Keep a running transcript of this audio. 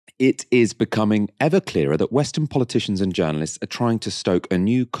It is becoming ever clearer that Western politicians and journalists are trying to stoke a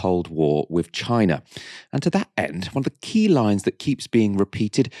new Cold War with China. And to that end, one of the key lines that keeps being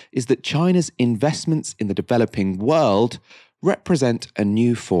repeated is that China's investments in the developing world represent a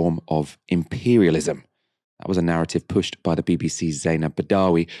new form of imperialism. That was a narrative pushed by the BBC's Zainab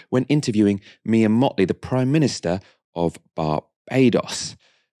Badawi when interviewing Mia Mottley, the Prime Minister of Barbados.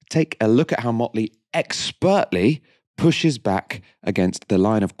 Take a look at how Mottley expertly pushes back against the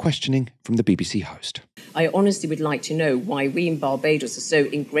line of questioning from the BBC host. I honestly would like to know why we in Barbados are so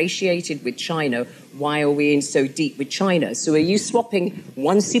ingratiated with China. Why are we in so deep with China? So are you swapping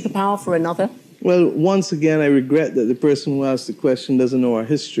one superpower for another? Well, once again, I regret that the person who asked the question doesn't know our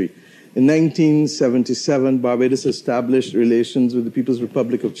history. In 1977, Barbados established relations with the People's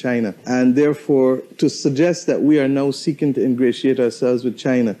Republic of China. And therefore, to suggest that we are now seeking to ingratiate ourselves with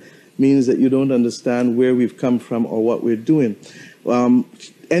China means that you don't understand where we've come from or what we're doing.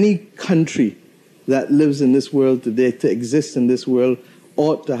 Any country that lives in this world today, to exist in this world,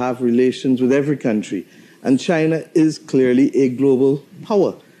 ought to have relations with every country. And China is clearly a global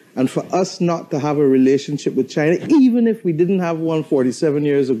power. And for us not to have a relationship with China, even if we didn't have one 47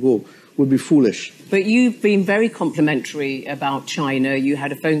 years ago, would be foolish. But you've been very complimentary about China. You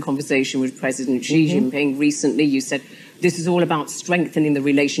had a phone conversation with President Xi Jinping recently. You said this is all about strengthening the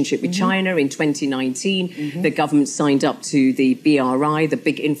relationship with China. In 2019, the government signed up to the BRI, the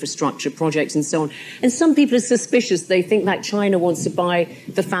big infrastructure projects and so on. And some people are suspicious. They think that China wants to buy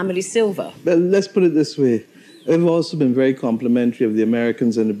the family silver. But let's put it this way. I've also been very complimentary of the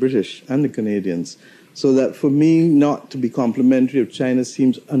Americans and the British and the Canadians. So that for me not to be complimentary of China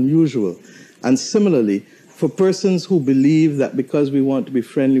seems unusual. And similarly, for persons who believe that because we want to be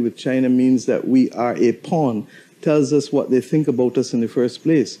friendly with China means that we are a pawn, tells us what they think about us in the first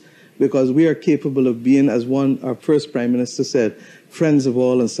place. Because we are capable of being, as our first Prime Minister said, friends of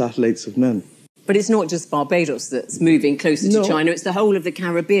all and satellites of none. But it's not just Barbados that's moving closer to China, it's the whole of the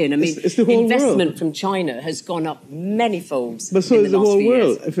Caribbean. I mean, it's the whole investment world. From China has gone up many folds. But so is the whole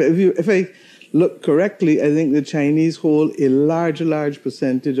world. If I look correctly, I think the Chinese hold a large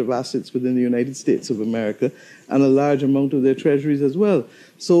percentage of assets within the United States of America and a large amount of their treasuries as well.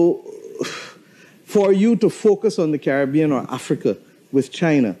 So for you to focus on the Caribbean or Africa with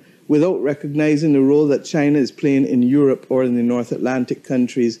China without recognizing the role that China is playing in Europe or in the North Atlantic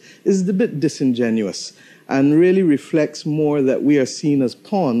countries is a bit disingenuous and really reflects more that we are seen as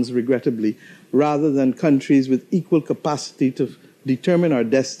pawns, regrettably, rather than countries with equal capacity to determine our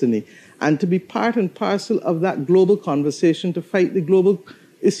destiny and to be part and parcel of that global conversation to fight the global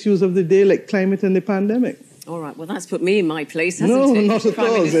issues of the day like climate and the pandemic. All right, well, that's put me in my place, hasn't it? No, not at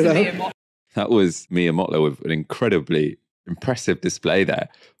all. That was Mia Mottley with an incredibly impressive display there.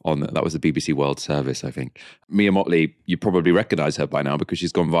 That was the BBC World Service, I think. Mia Mottley, you probably recognise her by now because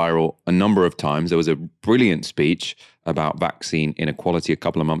she's gone viral a number of times. There was a brilliant speech about vaccine inequality a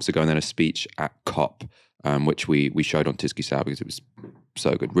couple of months ago, and then a speech at COP, which we showed on Tizki Sao because it was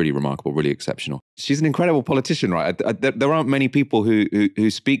so good, really remarkable, really exceptional. She's an incredible politician, right? There aren't many people who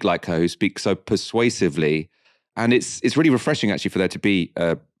speak like her, who speak so persuasively, and it's really refreshing actually for there to be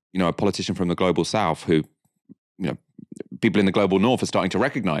a politician from the global south who, people in the global north are starting to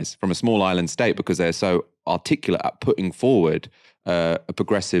recognize from a small island state because they're so articulate at putting forward a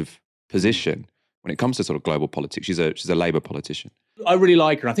progressive position when it comes to sort of global politics. She's a Labour politician. I really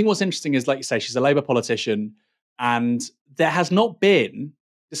like her. I think what's interesting is, like you say, she's a Labour politician, and there has not been,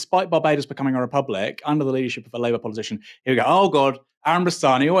 despite Barbados becoming a republic, under the leadership of a Labour politician, here we go, oh God, Aaron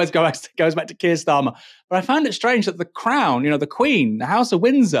Brastani always goes back to Keir Starmer. But I found it strange that the Crown, the Queen, the House of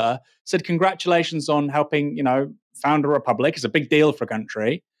Windsor, said congratulations on helping, found a republic. It's a big deal for a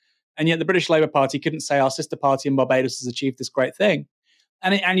country. And yet the British Labour Party couldn't say our sister party in Barbados has achieved this great thing.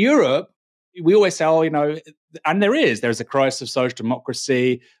 And Europe, we always say, and there's a crisis of social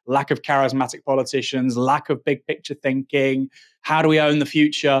democracy, lack of charismatic politicians, lack of big picture thinking. How do we own the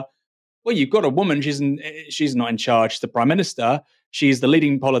future? Well, you've got a woman, she's not in charge, she's the Prime Minister. She's the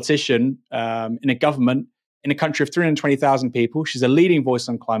leading politician in a government in a country of 320,000 people. She's a leading voice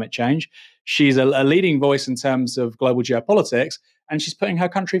on climate change. She's a leading voice in terms of global geopolitics, and she's putting her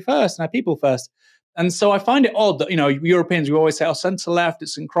country first and her people first. And so I find it odd that, Europeans, we always say, centre-left,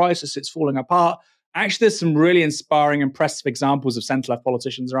 it's in crisis, it's falling apart. Actually, there's some really inspiring, impressive examples of centre-left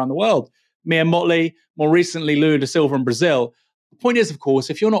politicians around the world. Mia Mottley, more recently, Lula da Silva in Brazil. The point is, of course,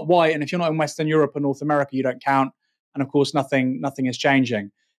 if you're not white and if you're not in Western Europe and North America, you don't count. And of course, nothing is changing.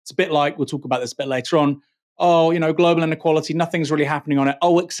 It's a bit like, we'll talk about this a bit later on, global inequality, nothing's really happening on it.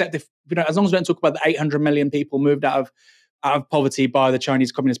 Except if, as long as we don't talk about the 800 million people moved out of poverty by the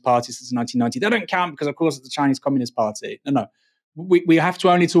Chinese Communist Party since 1990. They don't count because, of course, it's the Chinese Communist Party. No. we have to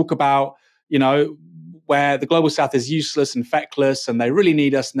only talk about, where the global south is useless and feckless and they really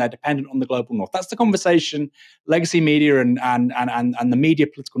need us and they're dependent on the global north. That's the conversation legacy media and the media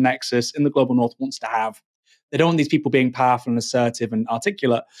political nexus in the global north wants to have. They don't want these people being powerful and assertive and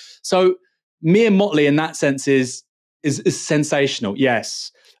articulate. So Mia Mottley in that sense is sensational,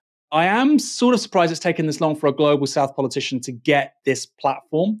 yes. I am sort of surprised it's taken this long for a global south politician to get this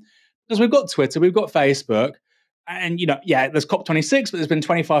platform, because we've got Twitter, we've got Facebook, and there's COP26, but there's been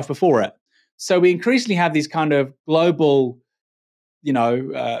 25 before it. So we increasingly have these kind of global,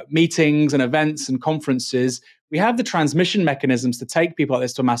 meetings and events and conferences. We have the transmission mechanisms to take people like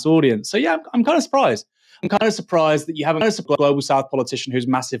this to a mass audience. So yeah, I'm kind of surprised. I'm kind of surprised that you have a global south politician who's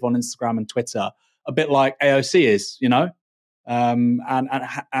massive on Instagram and Twitter, a bit like AOC is,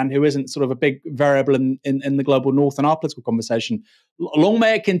 and who isn't sort of a big variable in the global north and our political conversation. Long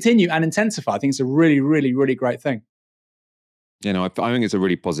may it continue and intensify. I think it's a really, really, really great thing. I think it's a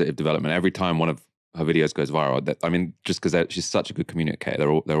really positive development. Every time one of her videos goes viral, just because she's such a good communicator,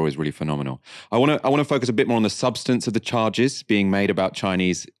 they're always really phenomenal. I want to focus a bit more on the substance of the charges being made about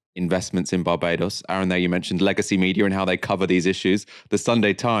Chinese investments in Barbados. Aaron, there you mentioned legacy media and how they cover these issues. The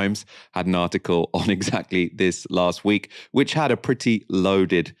Sunday Times had an article on exactly this last week, which had a pretty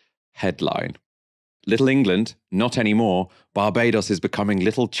loaded headline. Little England, not anymore. Barbados is becoming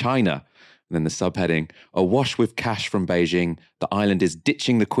Little China. And then the subheading, awash with cash from Beijing, the island is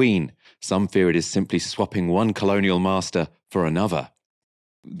ditching the Queen. Some fear it is simply swapping one colonial master for another.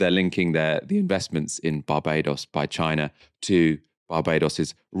 They're linking the investments in Barbados by China to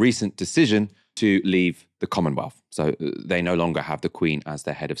Barbados's recent decision to leave the Commonwealth. So they no longer have the Queen as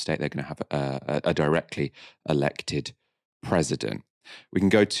their head of state. They're going to have a directly elected president. We can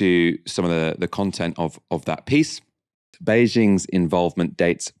go to some of the content of that piece. Beijing's involvement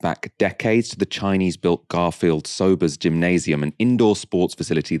dates back decades to the Chinese-built Garfield Sobers Gymnasium, an indoor sports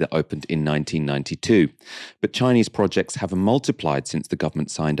facility that opened in 1992. But Chinese projects have multiplied since the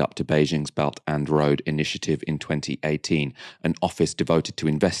government signed up to Beijing's Belt and Road Initiative in 2018. An office devoted to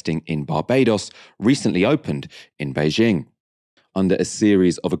investing in Barbados recently opened in Beijing. Under a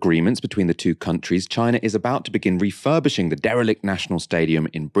series of agreements between the two countries, China is about to begin refurbishing the derelict National Stadium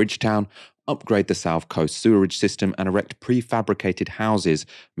in Bridgetown, upgrade the South Coast sewerage system, and erect prefabricated houses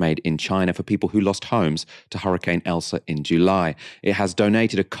made in China for people who lost homes to Hurricane Elsa in July. It has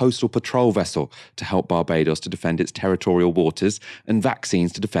donated a coastal patrol vessel to help Barbados to defend its territorial waters and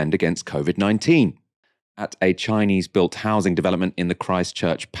vaccines to defend against COVID-19. At a Chinese-built housing development in the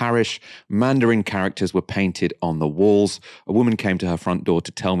Christchurch parish, Mandarin characters were painted on the walls. A woman came to her front door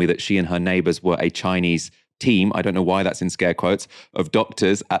to tell me that she and her neighbours were a Chinese team, I don't know why that's in scare quotes, of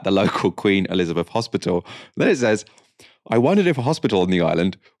doctors at the local Queen Elizabeth Hospital. Then it says, I wondered if a hospital on the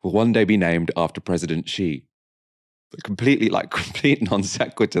island will one day be named after President Xi. Complete non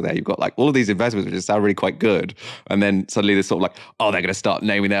sequitur there. You've got all of these investments which sound really quite good, and then suddenly there's sort of they're going to start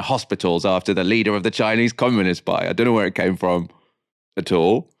naming their hospitals after the leader of the Chinese Communist Party. I don't know where it came from at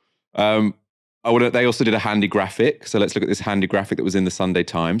all. They also did a handy graphic, so let's look at this handy graphic that was in the Sunday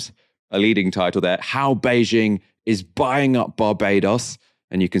Times. A leading title there: How Beijing is Buying Up Barbados.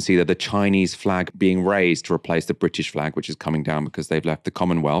 And you can see that the Chinese flag being raised to replace the British flag, which is coming down because they've left the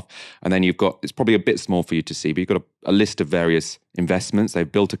Commonwealth. And then you've got, it's probably a bit small for you to see, but you've got a list of various investments.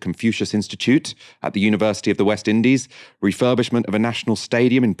 They've built a Confucius Institute at the University of the West Indies, refurbishment of a national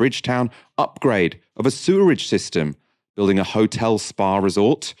stadium in Bridgetown, upgrade of a sewerage system, building a hotel spa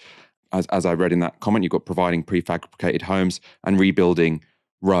resort. As I read in that comment, you've got providing prefabricated homes and rebuilding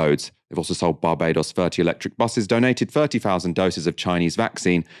roads. They've also sold Barbados 30 electric buses, donated 30,000 doses of Chinese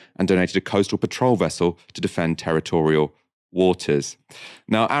vaccine, and donated a coastal patrol vessel to defend territorial waters.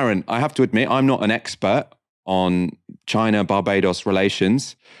 Now, Aaron, I have to admit, I'm not an expert on China-Barbados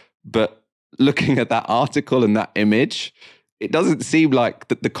relations, but looking at that article and that image, it doesn't seem like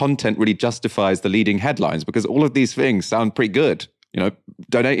the content really justifies the leading headlines, because all of these things sound pretty good.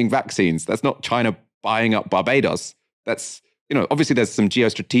 Donating vaccines, that's not China buying up Barbados. That's obviously there's some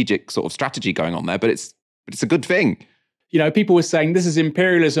geostrategic sort of strategy going on there, but it's a good thing. People were saying this is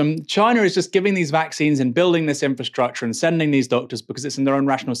imperialism. China is just giving these vaccines and building this infrastructure and sending these doctors because it's in their own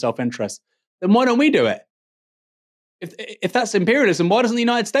rational self-interest. Then why don't we do it? If that's imperialism, why doesn't the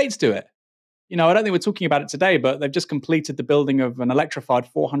United States do it? I don't think we're talking about it today, but they've just completed the building of an electrified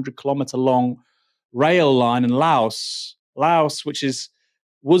 400-kilometer long rail line in Laos, which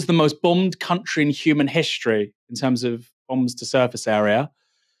was the most bombed country in human history in terms of bombs to surface area.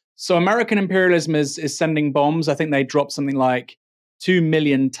 So American imperialism is sending bombs. I think they dropped something like 2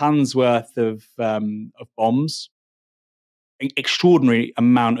 million tons worth of bombs, extraordinary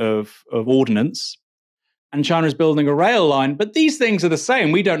amount of ordnance. and China is building a rail line. But these things are the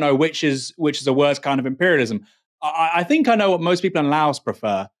same. We don't know which is a worse kind of imperialism. I think I know what most people in Laos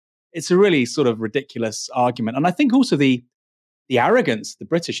prefer. It's a really sort of ridiculous argument. And I think also the arrogance, the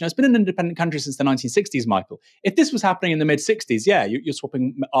British, it's been an independent country since the 1960s, Michael. If this was happening in the mid-60s, yeah, you're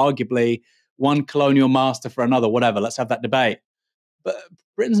swapping arguably one colonial master for another, whatever. Let's have that debate. But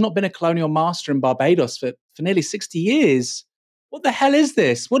Britain's not been a colonial master in Barbados for nearly 60 years. What the hell is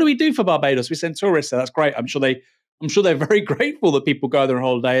this? What do we do for Barbados? We send tourists there. That's great. I'm sure they're very grateful that people go there on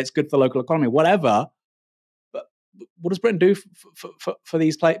holiday. It's good for the local economy, whatever. But what does Britain do for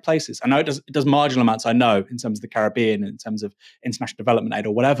these places? I know it does marginal amounts, I know, in terms of the Caribbean, in terms of international development aid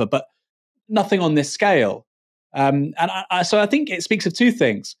or whatever, but nothing on this scale. So I think it speaks of two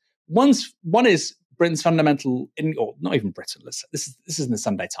things. One is Britain's fundamental, or not even Britain, this is in the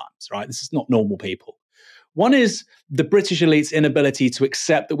Sunday Times, right? This is not normal people. One is the British elite's inability to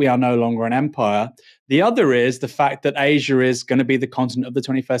accept that we are no longer an empire. The other is the fact that Asia is going to be the continent of the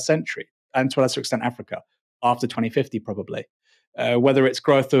 21st century, and to a lesser extent Africa, after 2050 probably. Whether it's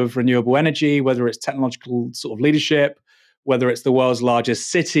growth of renewable energy, whether it's technological sort of leadership, whether it's the world's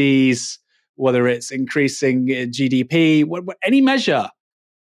largest cities, whether it's increasing GDP, any measure,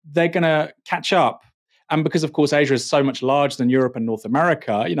 they're going to catch up. And because, of course, Asia is so much larger than Europe and North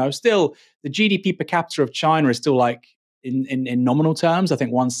America, still the GDP per capita of China is still like, in nominal terms, I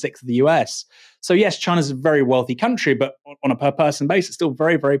think 1/6 of the US. So yes, China's a very wealthy country, but on a per person basis, still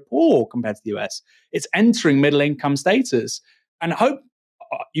very, very poor compared to the US. It's entering middle income status. And I hope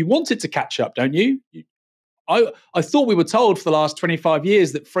you want it to catch up, don't you? I thought we were told for the last 25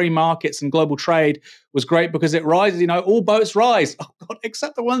 years that free markets and global trade was great because it rises, all boats rise. Oh God,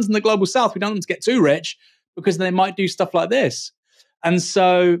 except the ones in the global south. We don't want them to get too rich because they might do stuff like this. And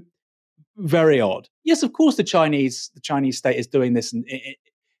so, very odd. Yes, of course, the Chinese state is doing this, and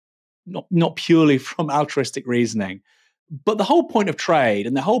not purely from altruistic reasoning. But the whole point of trade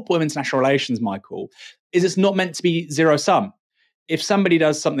and the whole point of international relations, Michael, is it's not meant to be zero sum. If somebody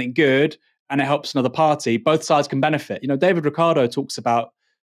does something good and it helps another party, both sides can benefit. David Ricardo talks about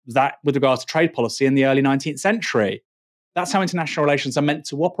that with regards to trade policy in the early 19th century. That's how international relations are meant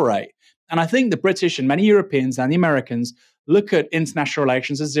to operate. And I think the British and many Europeans and the Americans look at international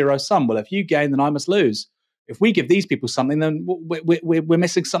relations as zero sum. Well, if you gain, then I must lose. If we give these people something, then we're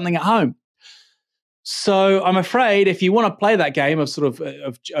missing something at home. So I'm afraid if you want to play that game of sort of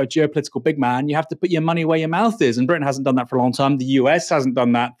a geopolitical big man, you have to put your money where your mouth is. And Britain hasn't done that for a long time. The US hasn't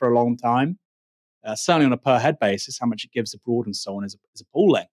done that for a long time. Certainly on a per head basis, how much it gives abroad and so on is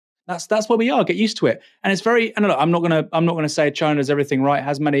appalling. That's where we are. Get used to it. And it's very. And look, I'm not going to say China does everything right.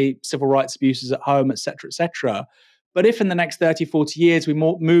 Has many civil rights abuses at home, etc., etc. But if in the next 30, 40 years we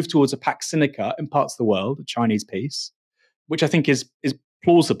move towards a Pax Sinica in parts of the world, a Chinese peace, which I think is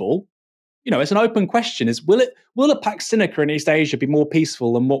plausible. It's an open question. Will a Pax Sinica in East Asia be more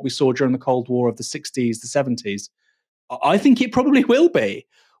peaceful than what we saw during the Cold War of the 60s, the 70s? I think it probably will be.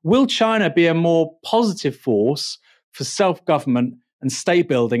 Will China be a more positive force for self-government and state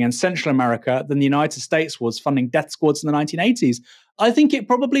building in Central America than the United States was funding death squads in the 1980s? I think it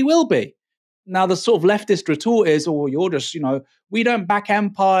probably will be. Now, the sort of leftist retort is, you're just, we don't back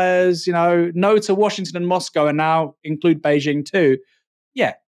empires, no to Washington and Moscow and now include Beijing too.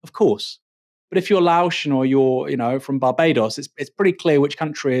 Yeah, of course. But if you're Laotian or you're, from Barbados, it's pretty clear which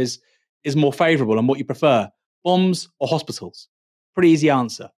country is more favorable and what you prefer, bombs or hospitals. Pretty easy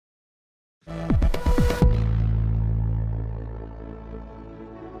answer.